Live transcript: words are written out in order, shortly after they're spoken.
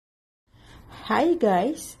Hi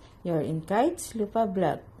guys, you're in Kytes Lupa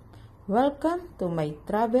Vlog. Welcome to my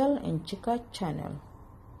travel and chika channel.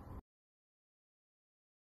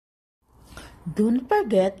 Don't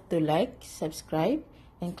forget to like, subscribe,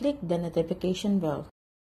 and click the notification bell.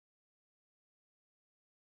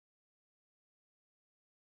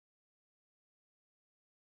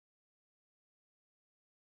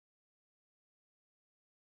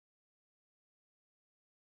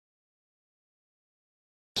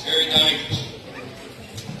 It's very dangerous.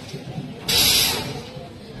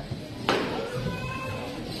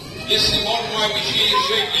 This is the modern way we shear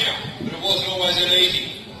sheep now, but it wasn't always that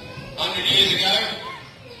easy. 100 years ago,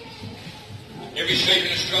 every sheep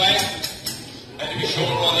in Australia had to be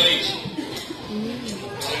shorn by these.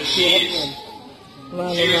 So the shears.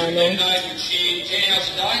 Shearers in them days would shear 10 hours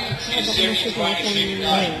a day, shear 70 to 80 sheep a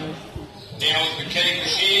day. Now with mechanical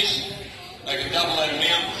shears, they can double that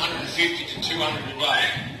amount, 150 to 200 a day,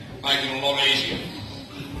 making it a lot easier.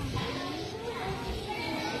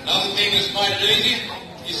 Another thing that's made it easier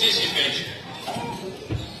is this invention.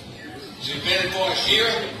 It was invented by a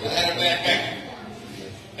shearer that had a bad back.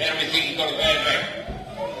 How many think he got a bad back?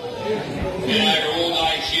 Been over all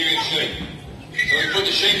day shearing sheep. So we put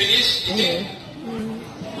the sheep in this, you think?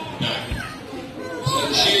 No. So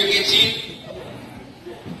the shearer gets in.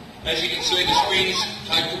 As you can see, the springs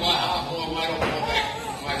take away half my weight off my back.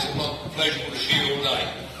 Makes it a lot pleasurable to shear all day.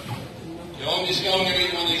 So I'm just going to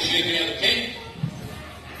get one of these sheep out of the pen,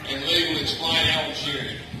 and Lee will explain how I'm shearing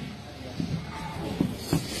it.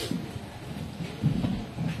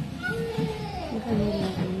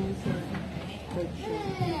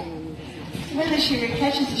 When the shearer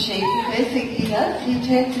catches the sheep, the first thing he does, he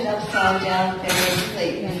turns it upside down very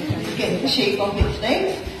asleep to get the sheep off its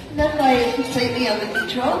legs. That way it's completely under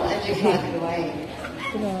control and you can't get away.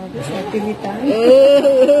 Grabe, sa activitan.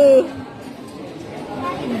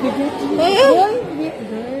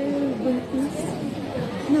 Buntis.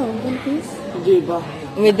 No, buntis. Hindi ba?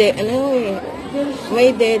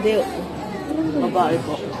 May dede. Babae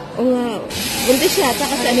po. Oo nga. Buntis yata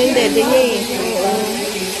kasi ano yung dede niya eh. Oo.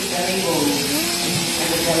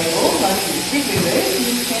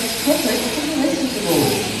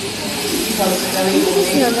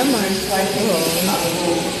 Buntis na naman.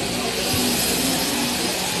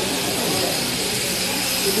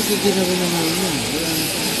 Ito sige na rin naman yun.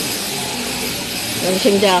 Wala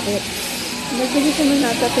siyang jacket. Nagkagis naman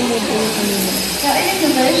nata tumubo yung kanina. Now in a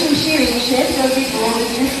conversion shearing shed, they'll be born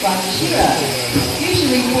with just one shearer.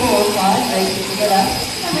 Usually 4 or 5 races together,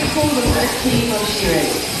 and we call them a team of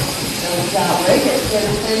shearers. They'll start work at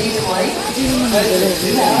 7:30 in the morning, work for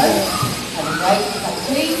 2 hours, have a break for some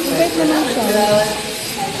tea, work for another 2 hours,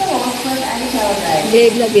 and so on for an 8-hour day.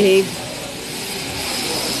 Behave na behave.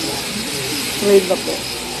 Behave ba po?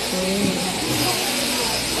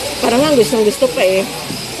 Parang nga gustong-gusto pa eh.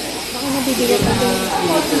 Baka nabibigat ako.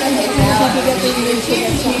 Nabibigat ko yung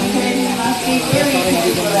sulat sa kanila.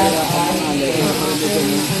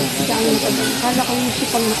 Kala ko yung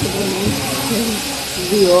sipang nakigunan.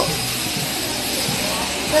 Hindi o.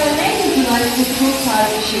 So the neck is the most difficult part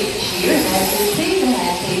of the sheep to shear, and as you see the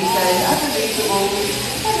hand piece goes underneath the wool,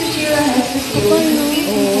 and the shearer has the skills to keep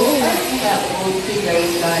the wool open out the wool to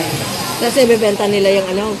raise bones. Kasi bebenta nila yung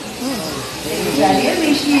ano. In Australia,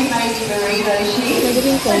 we shear mainly merino sheep, and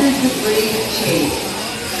it's the breed sheep.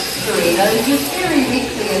 Merino is just very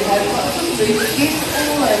wrinkly and have lots of loose skin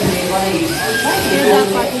all over their bodies.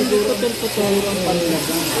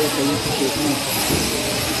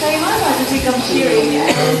 So you might like to pick up shearing and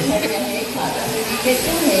having a haircut, and when you get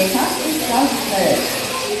your haircut, it doesn't hurt.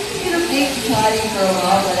 You look neat and tidy for a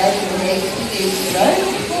while, but as your hair continues to grow,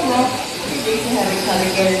 or off, you need to have it cut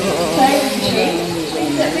again. Same with sheep,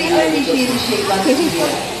 except we only shear the sheep once a year.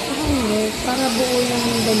 Para buo yung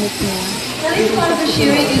damit niya. Now this part of the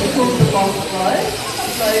shearing is called the long flow.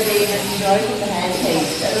 Flow being a stroke of the hand piece.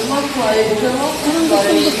 So the long flow is a long flow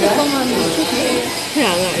shearer. Kaya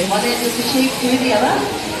nga eh. One end of the sheep to the other.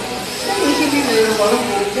 And he can remove a lot of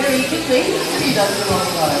wool very quickly when he does the long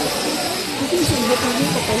flow. Kasi sulit na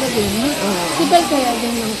dito pala din. Sibay kaya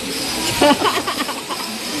din lang.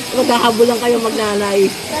 Magkahabol lang kayo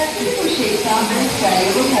magnanay. Typical sheep farm in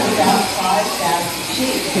Australia will have about 5,000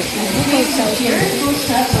 sheep. Shearers will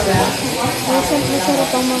travel around for 1,000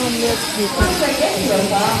 Masarap ang mga milk dito. Once they get to a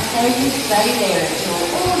farm, they will stay there until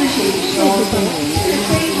all the sheep are shorn. The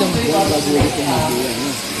team will move on to the next farm.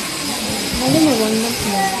 Alam mo, 1 month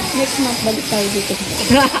na. Next month, balik tayo dito.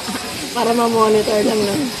 Para ma-monitor lang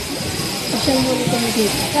na. Pasyal mo ulit kami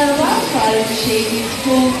dito. Now the last side of the sheep is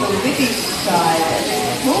called the whipping side, and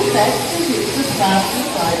it's called that because it's the fastest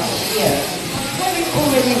side of the shear. Having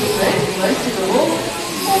already removed most of the wool,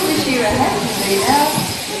 all the shearer has to do shearing now.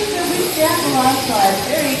 He's going to whip down the last side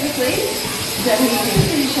very quickly so he can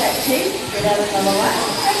finish that teeth, get out another one,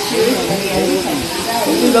 and shear as many as he can today.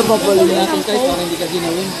 Hindi ba papaluli natin kahit parang hindi ka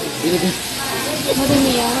ginawin?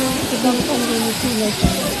 Marami yan. Ibang panlinis nila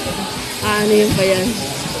siya. Ano yung pa yan?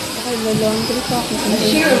 Okay, laundry pa ako. The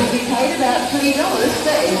shearer will be paid about $3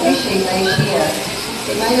 for every sheep they shear.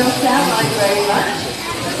 It may not sound like very much,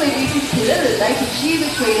 but when you consider that they can shear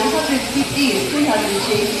between 150 and 300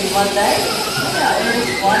 sheep in one day, they are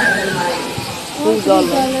earning quite a bit of money. Oh, $3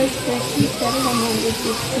 per sheep, pero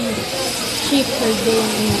 150 sheep per day ang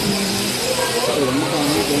inaano.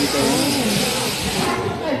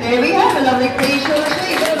 And there we have a lovely clean short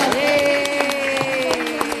sheep.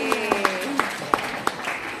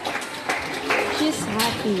 She's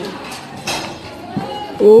happy.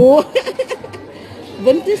 Oo.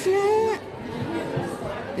 Buntis na.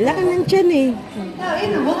 Laki ng tiyan eh. Now,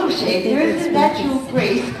 in the wool of sheep, there is a natural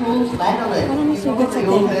grease called lanolin. You've probably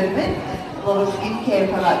all heard of it. A lot of skincare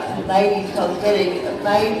products and ladies' cosmetics are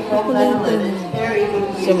made from lanolin. It's very good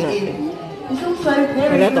for your skin. It's also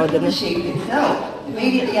very good for the sheep itself.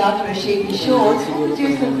 Immediately after a sheep is shorn, it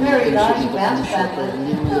produces a very large amount of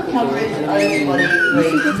lanolin. It'll cover its own body in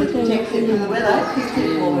grease. It protects it from the weather, keeps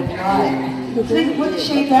it warm and dry. So we can put the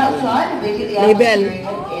sheep outside immediately after shearing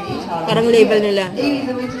at any time. Parang label nila. Even in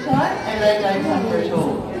the winter time, and they don't suffer at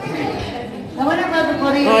all. Now when I rub the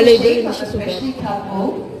body of the label sheep, hindi like siya a freshly cut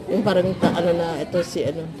wool, Yung parang ano na, ito si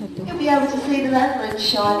ano. you'll be able to see the lanolin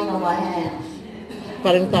shining on my hands.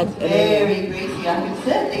 Parang tag, ano. Very greasy, I can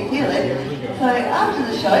certainly feel it. So after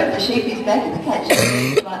the show, the sheep is back in the catch.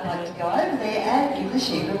 You might like to go over there and give the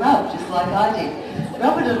sheep a rub, just like I did.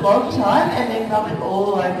 Rub it a long time and then rub it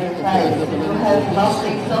all over your face. You'll have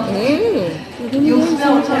lovely soft skin. You'll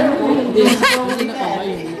smell terrible. You'll smell really bad.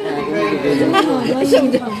 It's going to be very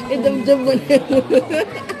good. Idamdam mo na.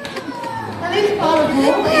 Now this pile of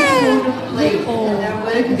wool is called a fleece. And there are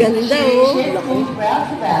workers in the Ganda, shearing oh. shed called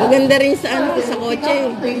rouseabout. Maganda rin sa ano, So sa they'll kotse. pick up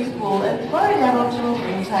the fleece wool and throw it out onto a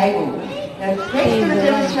green table. Now Greg's going to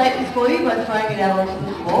demonstrate this for you by throwing it out onto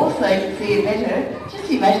the floor so you can see it better. Just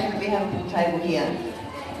imagine that we have a pool table here.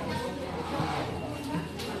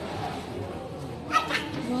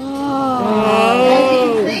 As you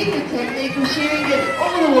can see, the technique of shearing gets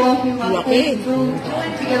all the wool off in one piece. It's all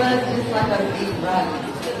joined together just like a big rug.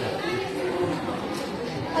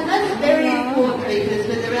 And that's very important because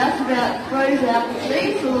when the rouseabout throws out the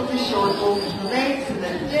fleece, all of the short wool from the legs and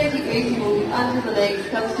the dirty greasy wool under the legs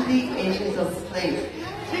comes to the edges of the fleece.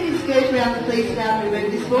 So you can skirt around the fleece now and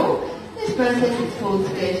remove this wool. This process is called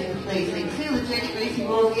skirting the fleece. So you can see all the dirty greasy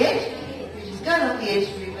wool on the edge. You just go along the edge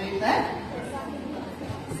to remove that.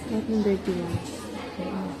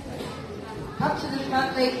 Up to the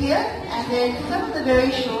front leg here, and then some of the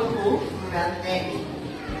very short wool from around the neck.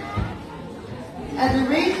 And the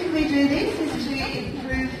reason we do this is to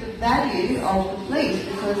improve the value of the fleece,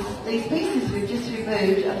 because these pieces we've just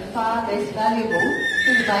removed are far less valuable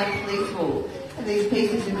than the main fleece wool. And these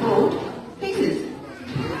pieces are called pieces.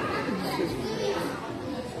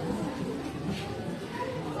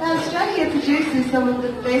 Now Australia produces some of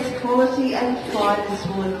the best quality and finest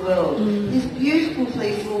wool in the world. This beautiful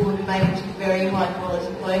fleece wool will be made into very high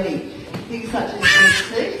quality clothing. Things such as men's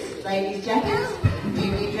suits, ladies' jackets,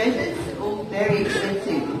 beauty dresses, all very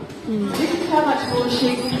expensive. This is how much wool a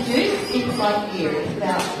sheep can produce in 1 year. It's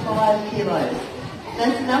about 5 kilos.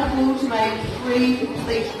 That's enough wool to make 3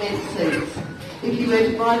 complete men's suits. If you were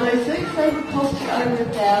to buy those suits, they would cost you over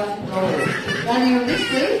 $1,000. The value of this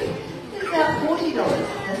fleece is about $40.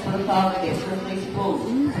 That's what a farmer gets for a fleece of wool.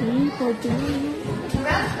 So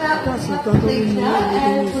rouseabout puts up the fleece now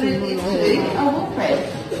and put it into a wool press.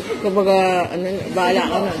 Kumbaga, ano, bahala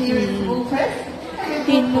ka na. Here is the wool press. And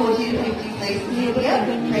then put 40 to 50 fleeces in here,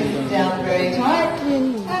 press it down very tight,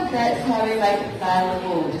 and that's how we make a bale of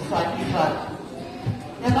wool, just like this one.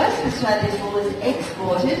 Now most of Australia's wool is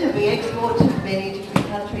exported, and we export to many different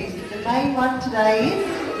countries. The main one today is,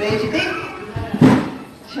 where do you think?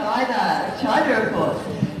 China. China, of course.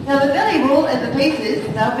 Now the belly wool and the pieces,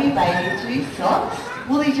 they'll be made into socks,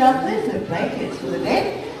 woolly jumpers and blankets for the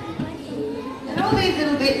men. And all these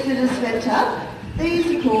little bits that are swept up, these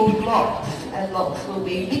are called locks, and locks will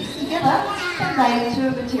be mixed together and made into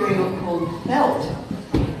a material called felt.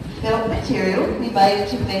 Felt material will be made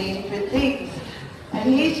into many different things. And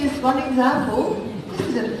here's just one example. This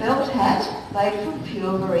is a felt hat made from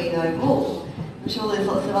pure merino wool. I'm sure there's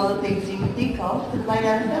lots of other things you can think of that are made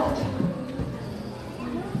out of felt.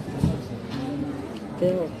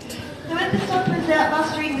 Pero, Now when the stockman's out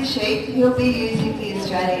mustering the sheep, he'll be using the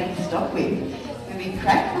Australian stock whip. When we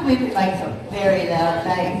crack the whip, it makes a very loud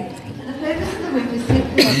bang. And the purpose of the whip is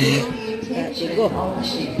simply to get the tension Tigo. of the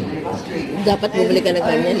ship. We must drink. Dapat bumili ka ng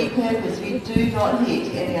ganyan eh. Purpose, we do not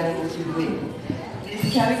hit any animals with the whip. This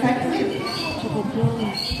is how we crack the whip.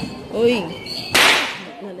 Uy.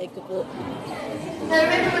 Nanay ko po. Now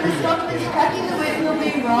remember, when the stockman is cracking the whip, we'll be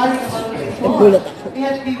rising along with the Nagulat horse. ako. We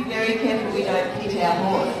have to be very careful we don't hit our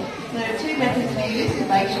horse. So there are two methods we use to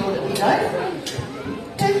make sure that we don't.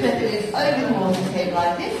 First method is over the horse's head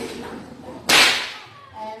like this.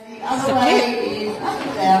 And the other way is up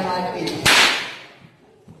and down like this.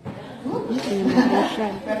 Wrapping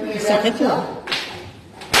around Sakit the yun. top.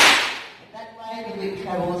 That way the whip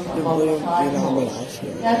travels along the side of the horse.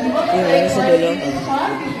 Now if you want to Yung make sa one dulo. this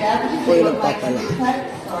time, you'll be able to see Yung what makes nagpapala. the clap.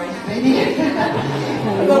 Sorry, Spenny.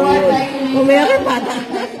 But won't make any Mamaya ka bata.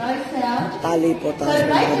 no sound. Tali po So tayo. to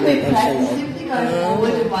make the whip clap, you simply go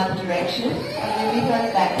forward in one direction, and then we go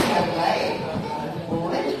back the other way.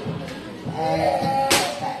 Forward, and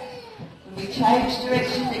back. When we change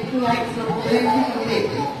direction, it creates a loop in the whip.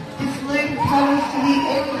 This loop comes to the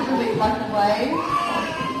end of the whip like a wave.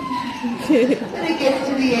 When it gets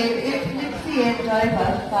to the end, it flips the end over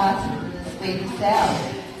faster than the speed of sound.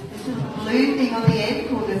 This is a blue thing on the end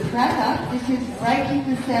called a cracker. This is breaking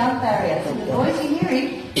the sound barrier. So the noise you're hearing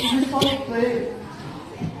is a sonic boom.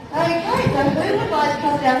 Okay, so who would like to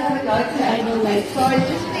come down and have a go today? I don't like it. Sorry,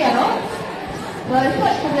 just the adults. Well, if you'd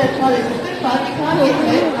like to come down and try this, it's good fun. You can't get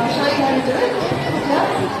hurt. I'll show you how to do it. Yeah.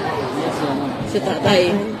 Si tatay.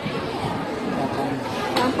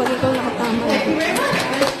 Ang pag ikaw nakatama. Thank you very much.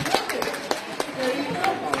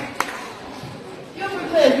 Your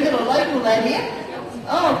preferred, we've got a local lad here.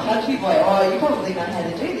 Oh, country boy. Oh, you probably know how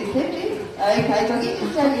to do this, don't you? Okay, so I'll get you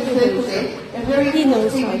to stand in a circle there. A very He important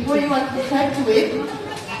knows thing, how before to. you want to crack the whip, you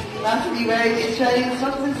must be wearing the Australian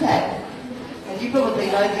stockman's hat. And you probably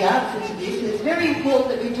know the answer to this. It's very important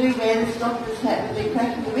that we do wear the stockman's hat when we're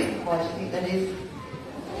cracking the whip. Why do you think that is?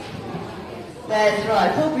 That's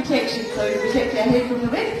right, for protection, so we protect our head from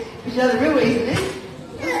the whip. But you know the real reason is,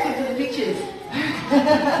 let's look at the pictures.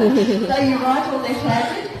 So you're right or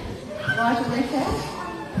left-handed? Right or left hand?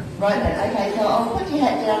 Right hand, okay, so I'll put your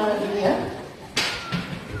hat down over here.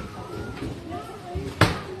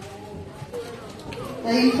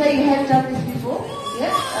 Now you say you have done this before?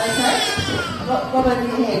 Yes, okay. Got over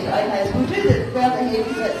your head, okay, so we'll do the round the head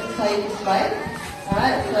because that's the safest way.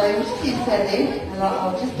 Alright, so we'll just keep stand there, and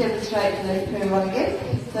I'll just demonstrate to everyone again.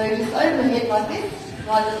 So just over the head like this,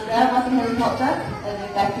 right round like a helicopter, and then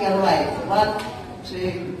back the other way. So 1,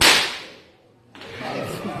 2, okay.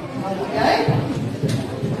 On we go.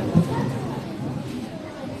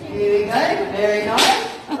 Here we go, very nice.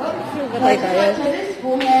 Oh, so Patay just tayo. like tennis,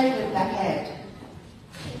 forehand and backhand.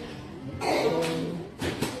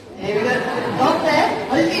 There we go. Not that.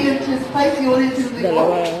 I just need to face the audience a little bit more.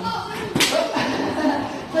 Dalawa.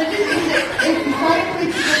 So just it's the same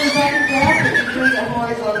principle back and down, but you're doing it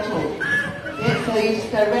horizontal. Yeah, so you just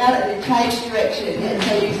go round it and change direction. Yeah,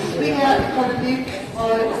 so you swing out in front of you,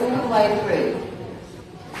 follow it all the way through.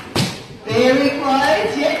 Very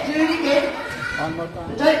close. Yeah, do it again. But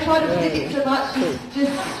don't try to flick it too much.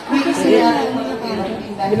 Just swing it out in front of you like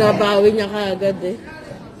you back. Binabawi niya kaagad eh.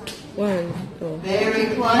 1, 2. Very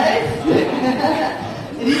close.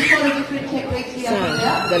 It is quite a different technique to the up and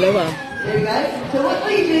down. Dalawa. There we go. So what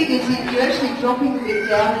you're doing is you're actually dropping the bit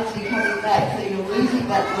down as you're coming back, so you're losing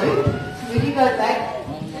that loop. So when you go back,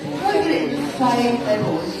 try to get it to the same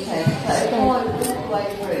level as you can. So follow it all the way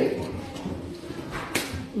through.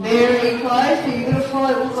 Very close. So you're going to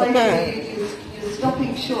follow all the way through. You're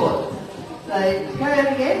stopping short. So go around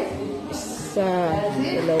again. Isa. That's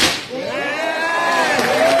it. Dalawa.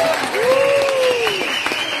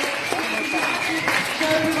 Show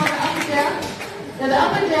everyone up and down. Now the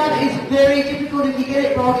up and down is very difficult. If you get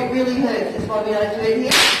it wrong, it really hurts. That's why we don't do it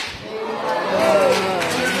here.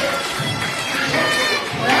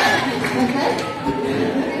 Okay.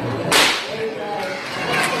 There we go.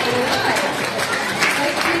 Alright.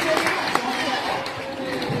 Thank you very much.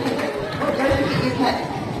 Oh, don't forget your cat.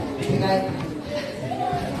 There you go.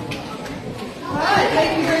 Alright,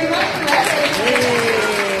 thank you very much for that.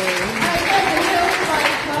 Okay, who else would like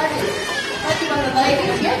to try this? Maybe one of the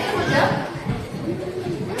ladies. Yeah, come on down.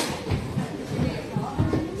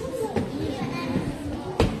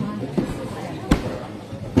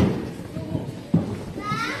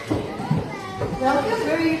 Welcome,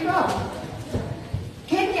 where are you from?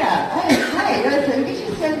 Kenya. Okay, right, so get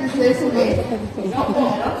your stand in the circle there. Pop the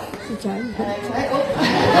hat on. Si John. Okay, oh.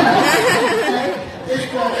 It's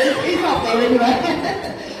not there anyway.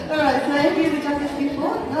 Alright, so have you ever done this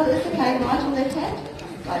before? No, that's okay. Right or left hand?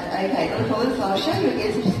 Right, okay, not a problem. So I'll show you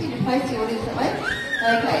again, so just need to face the audience that way.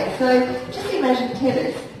 Okay, so just imagine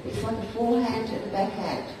tennis. It's like a forehand and a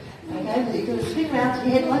backhand. Okay, so So you're going to swing round to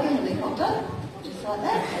your head like a helicopter, just like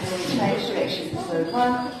that, and then we change direction. So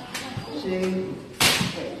 1, 2,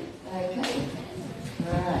 3. Okay.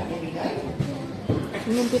 Alright, here we go.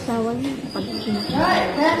 Anong bitawan niya? Pag Right,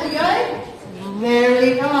 down to go.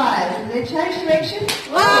 Very nice. And then change direction.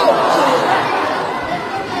 Wow!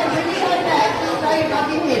 When you go back, just throw your rub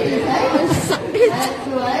your head, okay? That's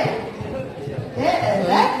the way. Yeah, and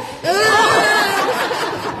back. That's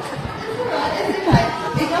alright, that's okay.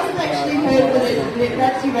 It doesn't actually hurt when it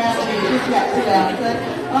wraps you around and it just wraps around. So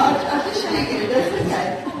I'll just show you, that's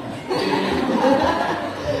okay.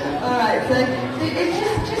 Alright, so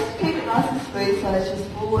it's just keep it nice and smooth, so it's just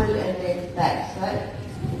forward and then back. So,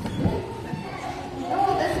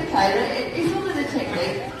 oh, that's okay. It's all in the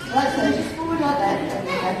technique. Right, so just forward like that and then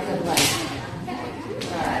back the other way.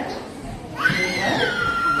 Alright. Here we go.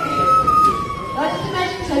 Now just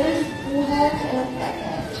imagine, so there's forehand and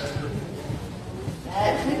backhand.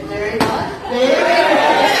 That's it, very nice. Very good.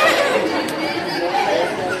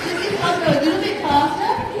 This one go a little bit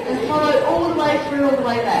faster and follow all the way through, all the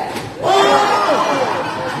way back.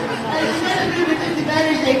 And it's a bit of a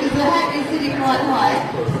disadvantage there because the hat is sitting quite high.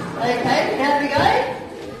 Okay, down we go.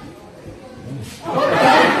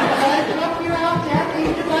 Okay, so drop your arm down,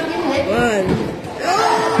 leave it above your head. 1.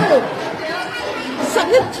 Oh!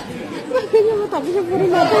 Sakit! Bakit niya matapos yung puro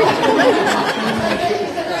natin?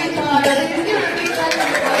 Very tired. Give it a big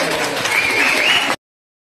hand.